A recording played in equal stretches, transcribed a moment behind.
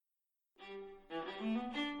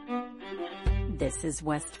This is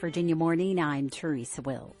West Virginia Morning. I'm Teresa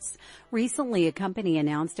Wills. Recently, a company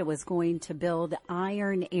announced it was going to build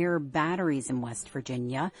iron air batteries in West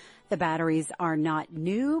Virginia. The batteries are not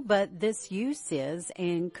new, but this use is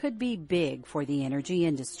and could be big for the energy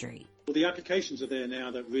industry. Well, the applications are there now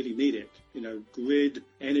that really need it. Grid,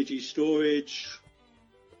 energy storage.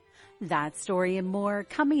 That story and more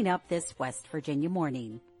coming up this West Virginia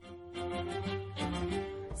Morning.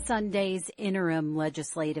 Sunday's interim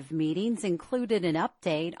legislative meetings included an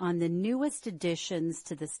update on the newest additions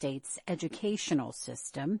to the state's educational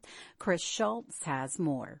system. Chris Schultz has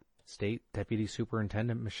more. State Deputy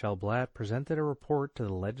Superintendent Michelle Blatt presented a report to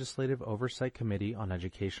the Legislative Oversight Committee on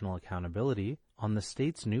Educational Accountability on the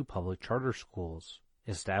state's new public charter schools.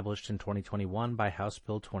 Established in 2021 by House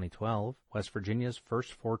Bill 2012, West Virginia's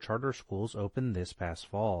first 4 charter schools opened this past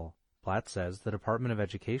fall. Blatt says the Department of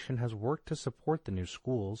Education has worked to support the new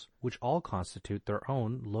schools, which all constitute their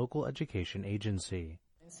own local education agency.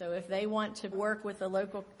 So if they want to work with the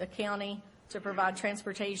local county to provide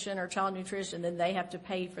transportation or child nutrition, then they have to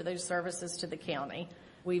pay for those services to the county.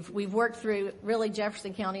 We've worked through really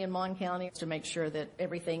Jefferson County and Mon County to make sure that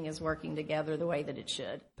everything is working together the way that it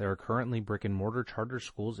should. There are currently brick-and-mortar charter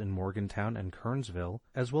schools in Morgantown and Kernsville,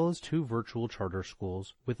 as well as 2 virtual charter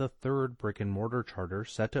schools, with a 3rd brick-and-mortar charter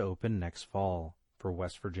set to open next fall. For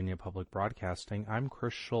West Virginia Public Broadcasting, I'm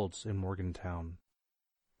Chris Schultz in Morgantown.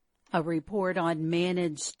 A report on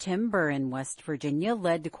managed timber in West Virginia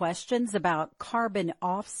led to questions about carbon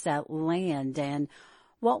offset land and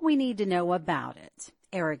what we need to know about it.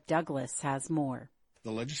 Eric Douglas has more.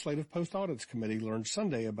 The Legislative Post-Audits Committee learned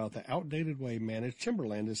Sunday about the outdated way managed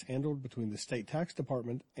timberland is handled between the State Tax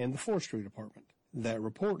Department and the Forestry Department. That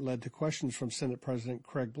report led to questions from Senate President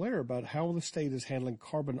Craig Blair about how the state is handling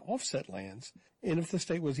carbon offset lands and if the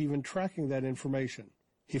state was even tracking that information.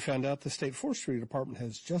 He found out the State Forestry Department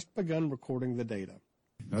has just begun recording the data.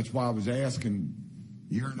 That's why I was asking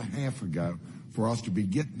a year and a half ago for us to be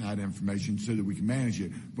getting that information so that we can manage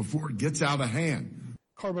it before it gets out of hand.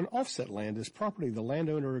 Carbon offset land is property the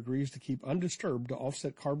landowner agrees to keep undisturbed to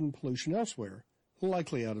offset carbon pollution elsewhere,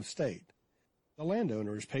 likely out of state. The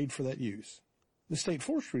landowner is paid for that use. The State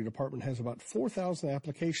Forestry Department has about 4,000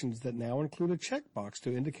 applications that now include a checkbox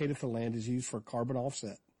to indicate if the land is used for carbon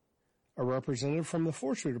offset. A representative from the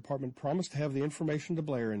Forestry Department promised to have the information to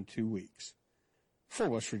Blair in 2 weeks. For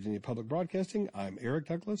West Virginia Public Broadcasting, I'm Eric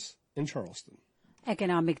Douglas in Charleston.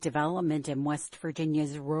 Economic development in West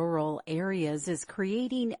Virginia's rural areas is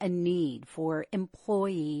creating a need for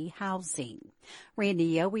employee housing.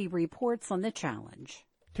 Randy Yowie reports on the challenge.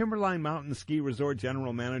 Timberline Mountain Ski Resort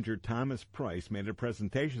General Manager Thomas Price made a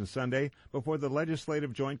presentation Sunday before the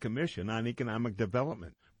Legislative Joint Commission on Economic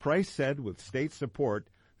Development. Price said with state support,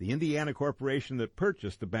 the Indiana corporation that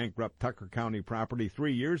purchased the bankrupt Tucker County property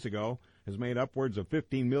 3 years ago has made upwards of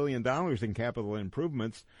 $15 million in capital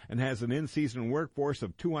improvements and has an in-season workforce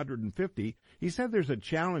of 250. He said there's a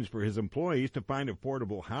challenge for his employees to find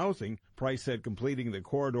affordable housing. Price said completing the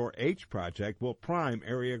Corridor H project will prime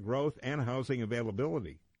area growth and housing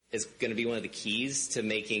availability. Is going to be one of the keys to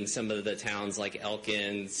making some of the towns like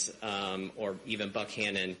Elkins or even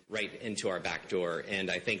Buckhannon right into our back door.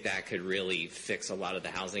 And I think that could really fix a lot of the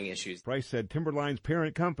housing issues. Price said Timberline's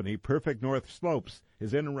parent company, Perfect North Slopes,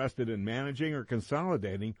 is interested in managing or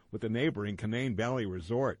consolidating with the neighboring Canaan Valley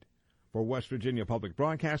Resort. For West Virginia Public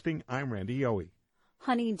Broadcasting, I'm Randy Yowie.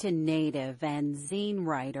 Huntington native and zine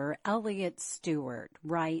writer Elliot Stewart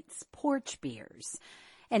writes Porch Beers,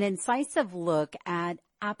 an incisive look at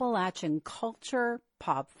Appalachian culture,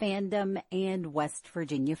 pop fandom, and West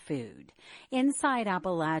Virginia food. Inside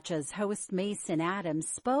Appalachia's host Mason Adams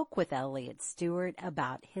spoke with Elliot Stewart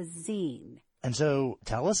about his zine. And so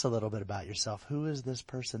tell us a little bit about yourself. Who is this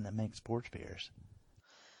person that makes Porch Beers?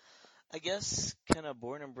 I guess kind of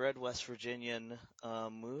born and bred West Virginian,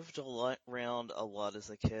 moved around a lot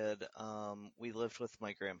as a kid. We lived with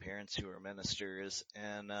my grandparents who were ministers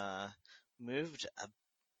and moved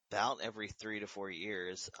about every 3 to 4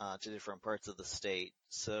 years to different parts of the state.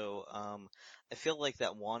 So I feel like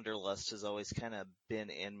that wanderlust has always kind of been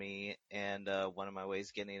in me, and one of my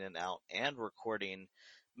ways getting it out and recording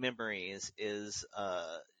memories is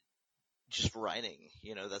just writing.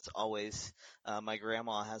 You know, that's always my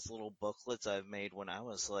grandma has little booklets I've made when I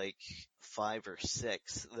was like 5 or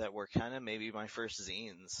 6 that were kind of maybe my first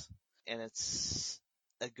zines, and it's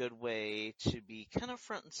a good way to be kind of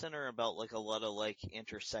front and center about like a lot of like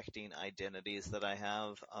intersecting identities that I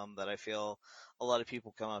have, that I feel a lot of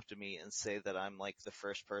people come up to me and say that I'm like the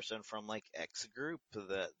first person from like X group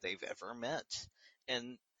that they've ever met.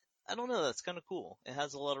 And I don't know, that's kind of cool. It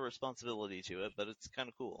has a lot of responsibility to it, but it's kind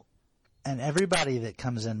of cool. And everybody that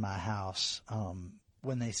comes in my house,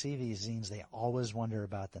 when they see these zines, they always wonder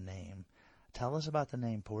about the name. Tell us about the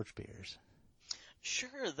name Porch Beers.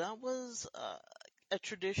 Sure, that was a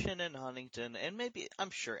tradition in Huntington, and maybe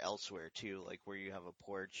I'm sure elsewhere too, like where you have a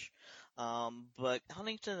porch. But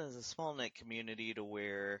Huntington is a small knit community to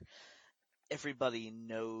where everybody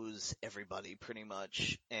knows everybody pretty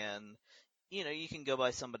much, and you can go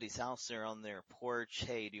by somebody's house, they're on their porch.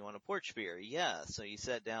 Hey, do you want a porch beer? Yeah. So you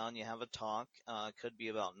sit down, you have a talk. Could be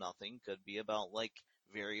about nothing, could be about like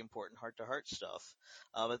very important heart-to-heart stuff.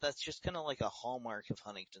 But that's just kind of like a hallmark of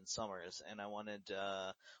Huntington Summers, and I wanted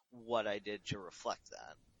what I did to reflect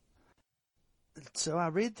that. So I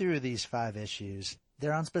read through these 5 issues.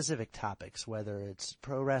 They're on specific topics, whether it's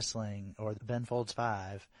pro wrestling or Ben Folds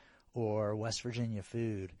 5 or West Virginia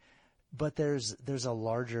food. But there's a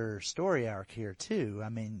larger story arc here too. I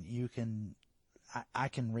mean, I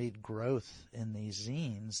can read growth in these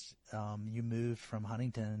zines. You moved from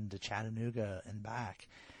Huntington to Chattanooga and back.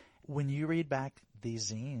 When you read back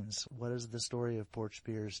these zines, what is the story of Porch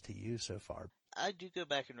Beers to you so far? I do go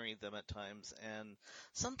back and read them at times, and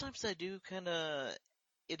sometimes I do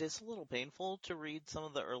it is a little painful to read some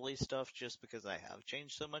of the early stuff just because I have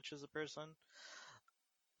changed so much as a person.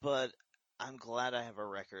 But I'm glad I have a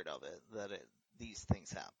record of it, that these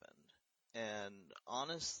things happened. And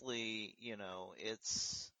honestly,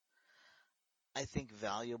 it's, I think,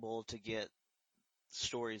 valuable to get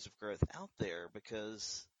stories of growth out there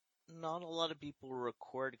because not a lot of people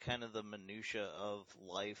record kind of the minutia of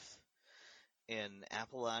life in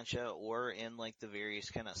Appalachia or in like the various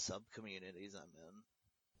kind of sub-communities I'm in.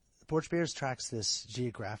 Porch Beers tracks this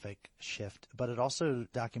geographic shift, but it also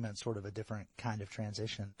documents sort of a different kind of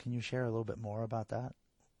transition. Can you share a little bit more about that?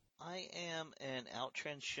 I am an out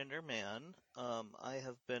transgender man. I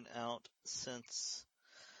have been out since,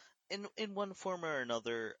 in one form or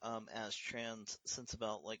another, as trans since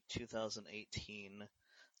about like 2018,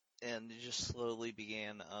 and it just slowly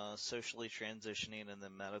began socially transitioning and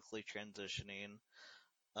then medically transitioning.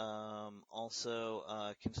 Also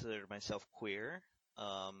considered myself queer.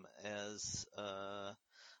 As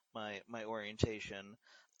my orientation.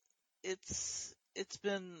 It's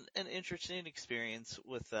been an interesting experience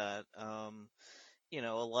with that. A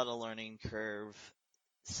lot of learning curve.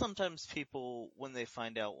 Sometimes people, when they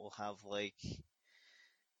find out, will have like,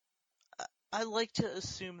 I like to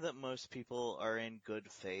assume that most people are in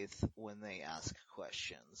good faith when they ask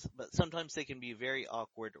questions, but sometimes they can be very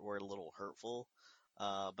awkward or a little hurtful.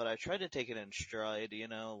 But I try to take it in stride,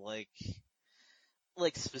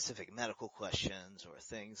 like specific medical questions or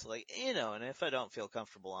things like, and if I don't feel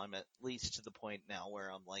comfortable, I'm at least to the point now where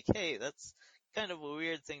I'm like, hey, that's kind of a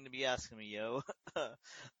weird thing to be asking me, yo.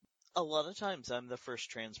 A lot of times I'm the first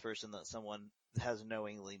trans person that someone has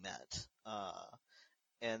knowingly met.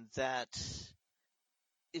 And that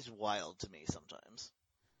is wild to me sometimes.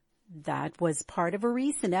 That was part of a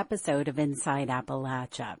recent episode of Inside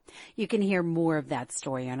Appalachia. You can hear more of that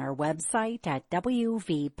story on our website at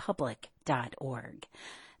wvpublic.org.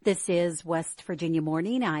 This is West Virginia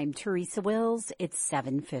Morning. I'm Teresa Wills. It's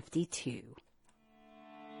 7:52.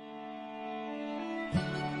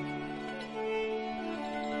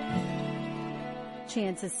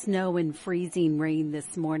 Chance of snow and freezing rain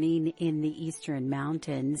this morning in the eastern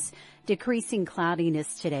mountains. Decreasing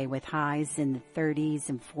cloudiness today with highs in the 30s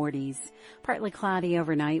and 40s. Partly cloudy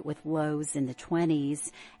overnight with lows in the 20s.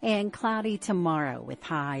 And cloudy tomorrow with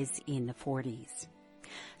highs in the 40s.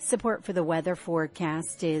 Support for the weather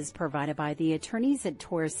forecast is provided by the attorneys at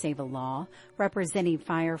Torres Seva Law, representing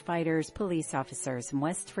firefighters, police officers, and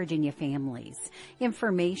West Virginia families.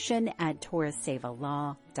 Information at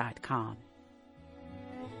torresevalaw.com.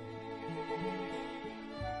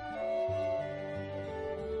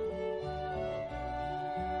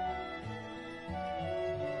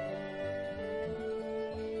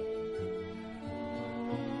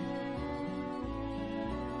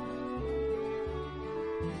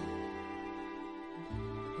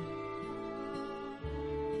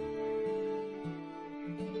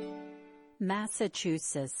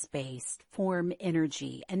 Massachusetts-based Form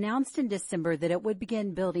Energy announced in December that it would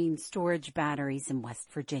begin building storage batteries in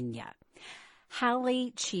West Virginia.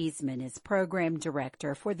 Hallie Cheeseman is Program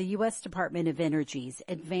Director for the U.S. Department of Energy's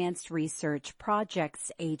Advanced Research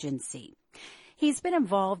Projects Agency. He's been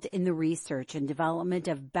involved in the research and development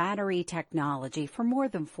of battery technology for more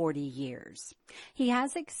than 40 years. He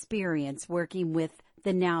has experience working with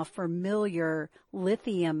the now familiar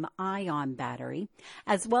lithium-ion battery,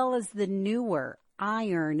 as well as the newer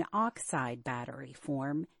iron oxide battery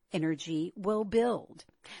Form Energy will build.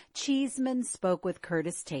 Cheeseman spoke with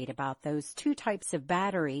Curtis Tate about those two types of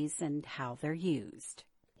batteries and how they're used.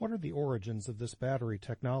 What are the origins of this battery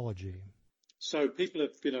technology? So people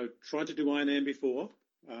have, tried to do iron air before.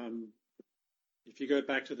 If you go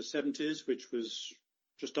back to the 70s, which was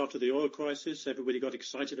just after the oil crisis, everybody got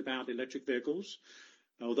excited about electric vehicles,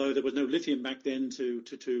 although there was no lithium back then to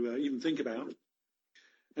even think about.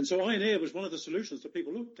 And so iron air was one of the solutions that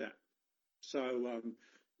people looked at. So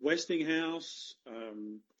Westinghouse,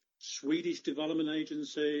 Swedish Development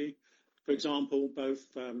Agency, for example, both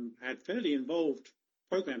had fairly involved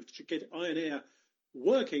programs to get iron air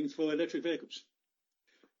working for electric vehicles,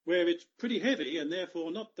 where it's pretty heavy and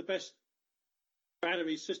therefore not the best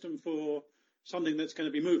battery system for something that's going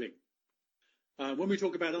to be moving. When we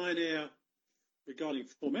talk about iron air regarding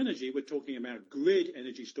Form Energy, we're talking about grid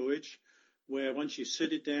energy storage, where once you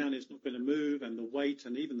sit it down, it's not going to move, and the weight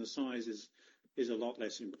and even the size is a lot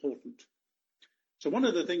less important. So one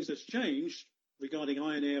of the things that's changed regarding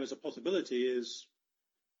iron air as a possibility is,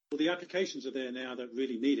 well, the applications are there now that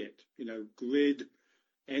really need it. Grid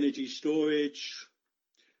energy storage.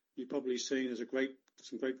 You've probably seen there's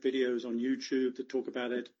some great videos on YouTube that talk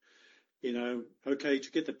about it. Okay,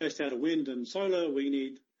 to get the best out of wind and solar, we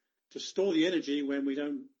need to store the energy when we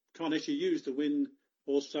can't actually use the wind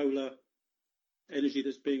or solar energy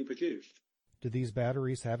that's being produced. Do these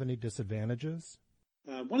batteries have any disadvantages?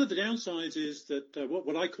 One of the downsides is that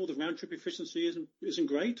what I call the round-trip efficiency isn't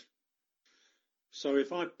great. So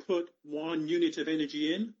if I put 1 unit of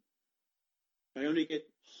energy in, I only get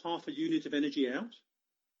half a unit of energy out.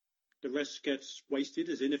 The rest gets wasted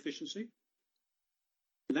as inefficiency.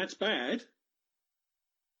 And that's bad.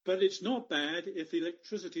 But it's not bad if the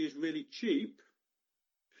electricity is really cheap.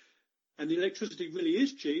 And the electricity really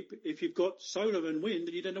is cheap if you've got solar and wind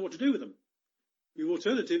and you don't know what to do with them. Your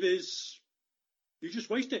alternative is you just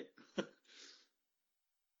waste it.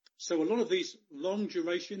 So a lot of these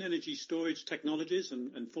long-duration energy storage technologies,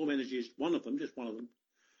 and Form Energy is one of them, just one of them,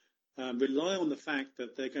 rely on the fact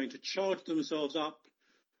that they're going to charge themselves up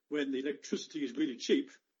when the electricity is really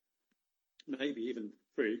cheap, maybe even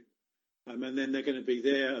free, and then they're going to be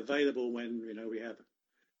there available when, we have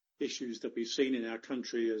issues that we've seen in our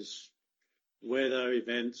country as weather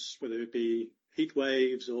events, whether it be heat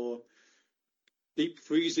waves or deep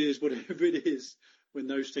freezes, whatever it is. When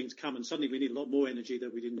those things come, and suddenly we need a lot more energy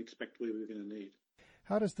that we didn't expect we were going to need.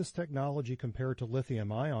 How does this technology compare to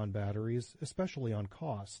lithium-ion batteries, especially on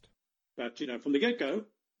cost? But, from the get-go,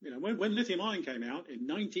 when lithium-ion came out in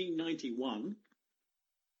 1991,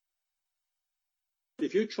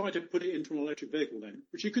 if you tried to put it into an electric vehicle then,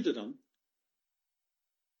 which you could have done,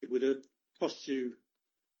 it would have cost you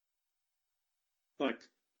like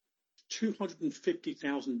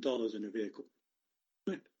 $250,000 in a vehicle.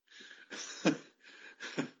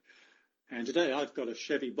 And today I've got a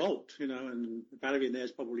Chevy Bolt, and the battery in there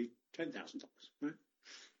is probably $10,000,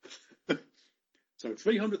 right? So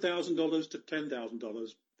 $300,000 to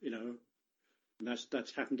 $10,000, and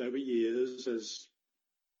that's happened over years as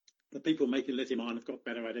the people making lithium-ion have got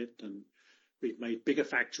better at it, and we've made bigger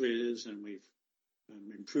factories, and we've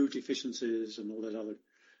improved efficiencies and all those other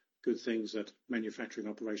good things that manufacturing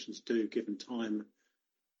operations do, given time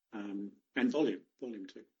and volume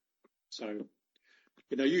too. So,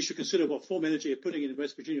 you should consider what Form Energy are putting in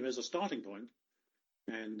West Virginia as a starting point,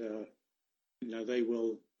 and they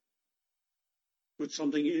will put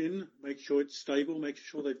something in, make sure it's stable, make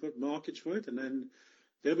sure they've got markets for it, and then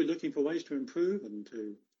they'll be looking for ways to improve and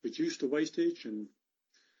to reduce the wastage and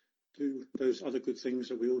do those other good things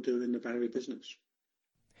that we all do in the battery business.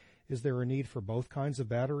 Is there a need for both kinds of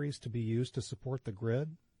batteries to be used to support the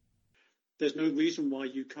grid? There's no reason why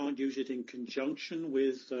you can't use it in conjunction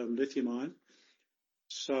with lithium-ion.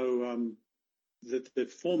 So the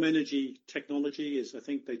Form Energy technology is, I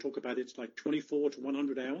think they talk about it's like 24 to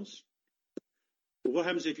 100 hours. But what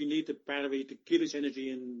happens if you need the battery to give its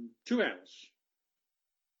energy in 2 hours?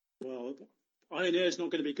 Well, iron air is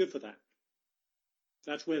not going to be good for that.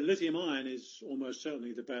 That's where lithium-ion is almost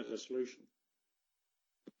certainly the better solution.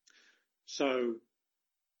 So,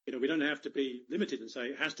 we don't have to be limited and say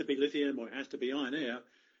it has to be lithium or it has to be iron air.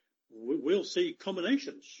 We'll see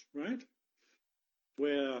combinations, right?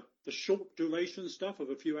 Where the short duration stuff of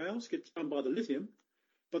a few hours gets done by the lithium,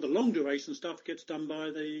 but the long duration stuff gets done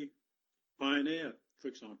by the iron air, for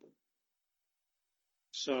example.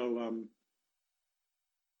 So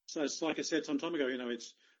it's like I said some time ago,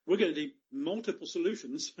 we're going to need multiple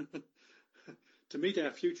solutions to meet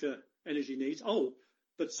our future energy needs.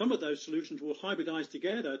 But some of those solutions will hybridize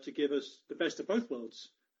together to give us the best of both worlds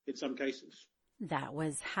in some cases. That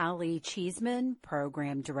was Hallie Cheeseman,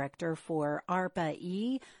 Program Director for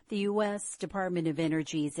ARPA-E, the U.S. Department of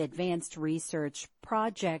Energy's Advanced Research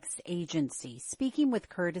Projects Agency, speaking with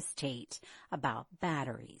Curtis Tate about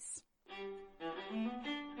batteries.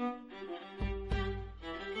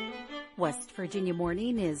 West Virginia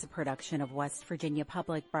Morning is a production of West Virginia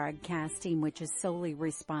Public Broadcasting, which is solely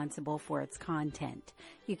responsible for its content.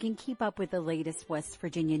 You can keep up with the latest West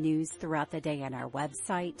Virginia news throughout the day on our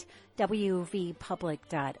website,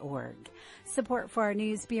 wvpublic.org. Support for our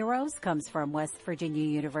news bureaus comes from West Virginia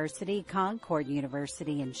University, Concord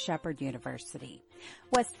University, and Shepherd University.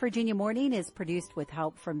 West Virginia Morning is produced with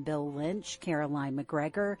help from Bill Lynch, Caroline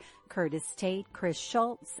McGregor, Curtis Tate, Chris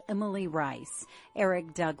Schultz, Emily Rice,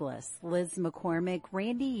 Eric Douglas, Liz McCormick,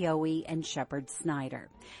 Randy Yohe, and Shepard Snyder.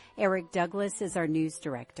 Eric Douglas is our news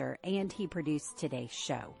director, and he produced today's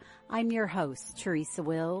show. I'm your host, Teresa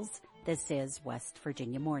Wills. This is West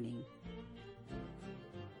Virginia Morning.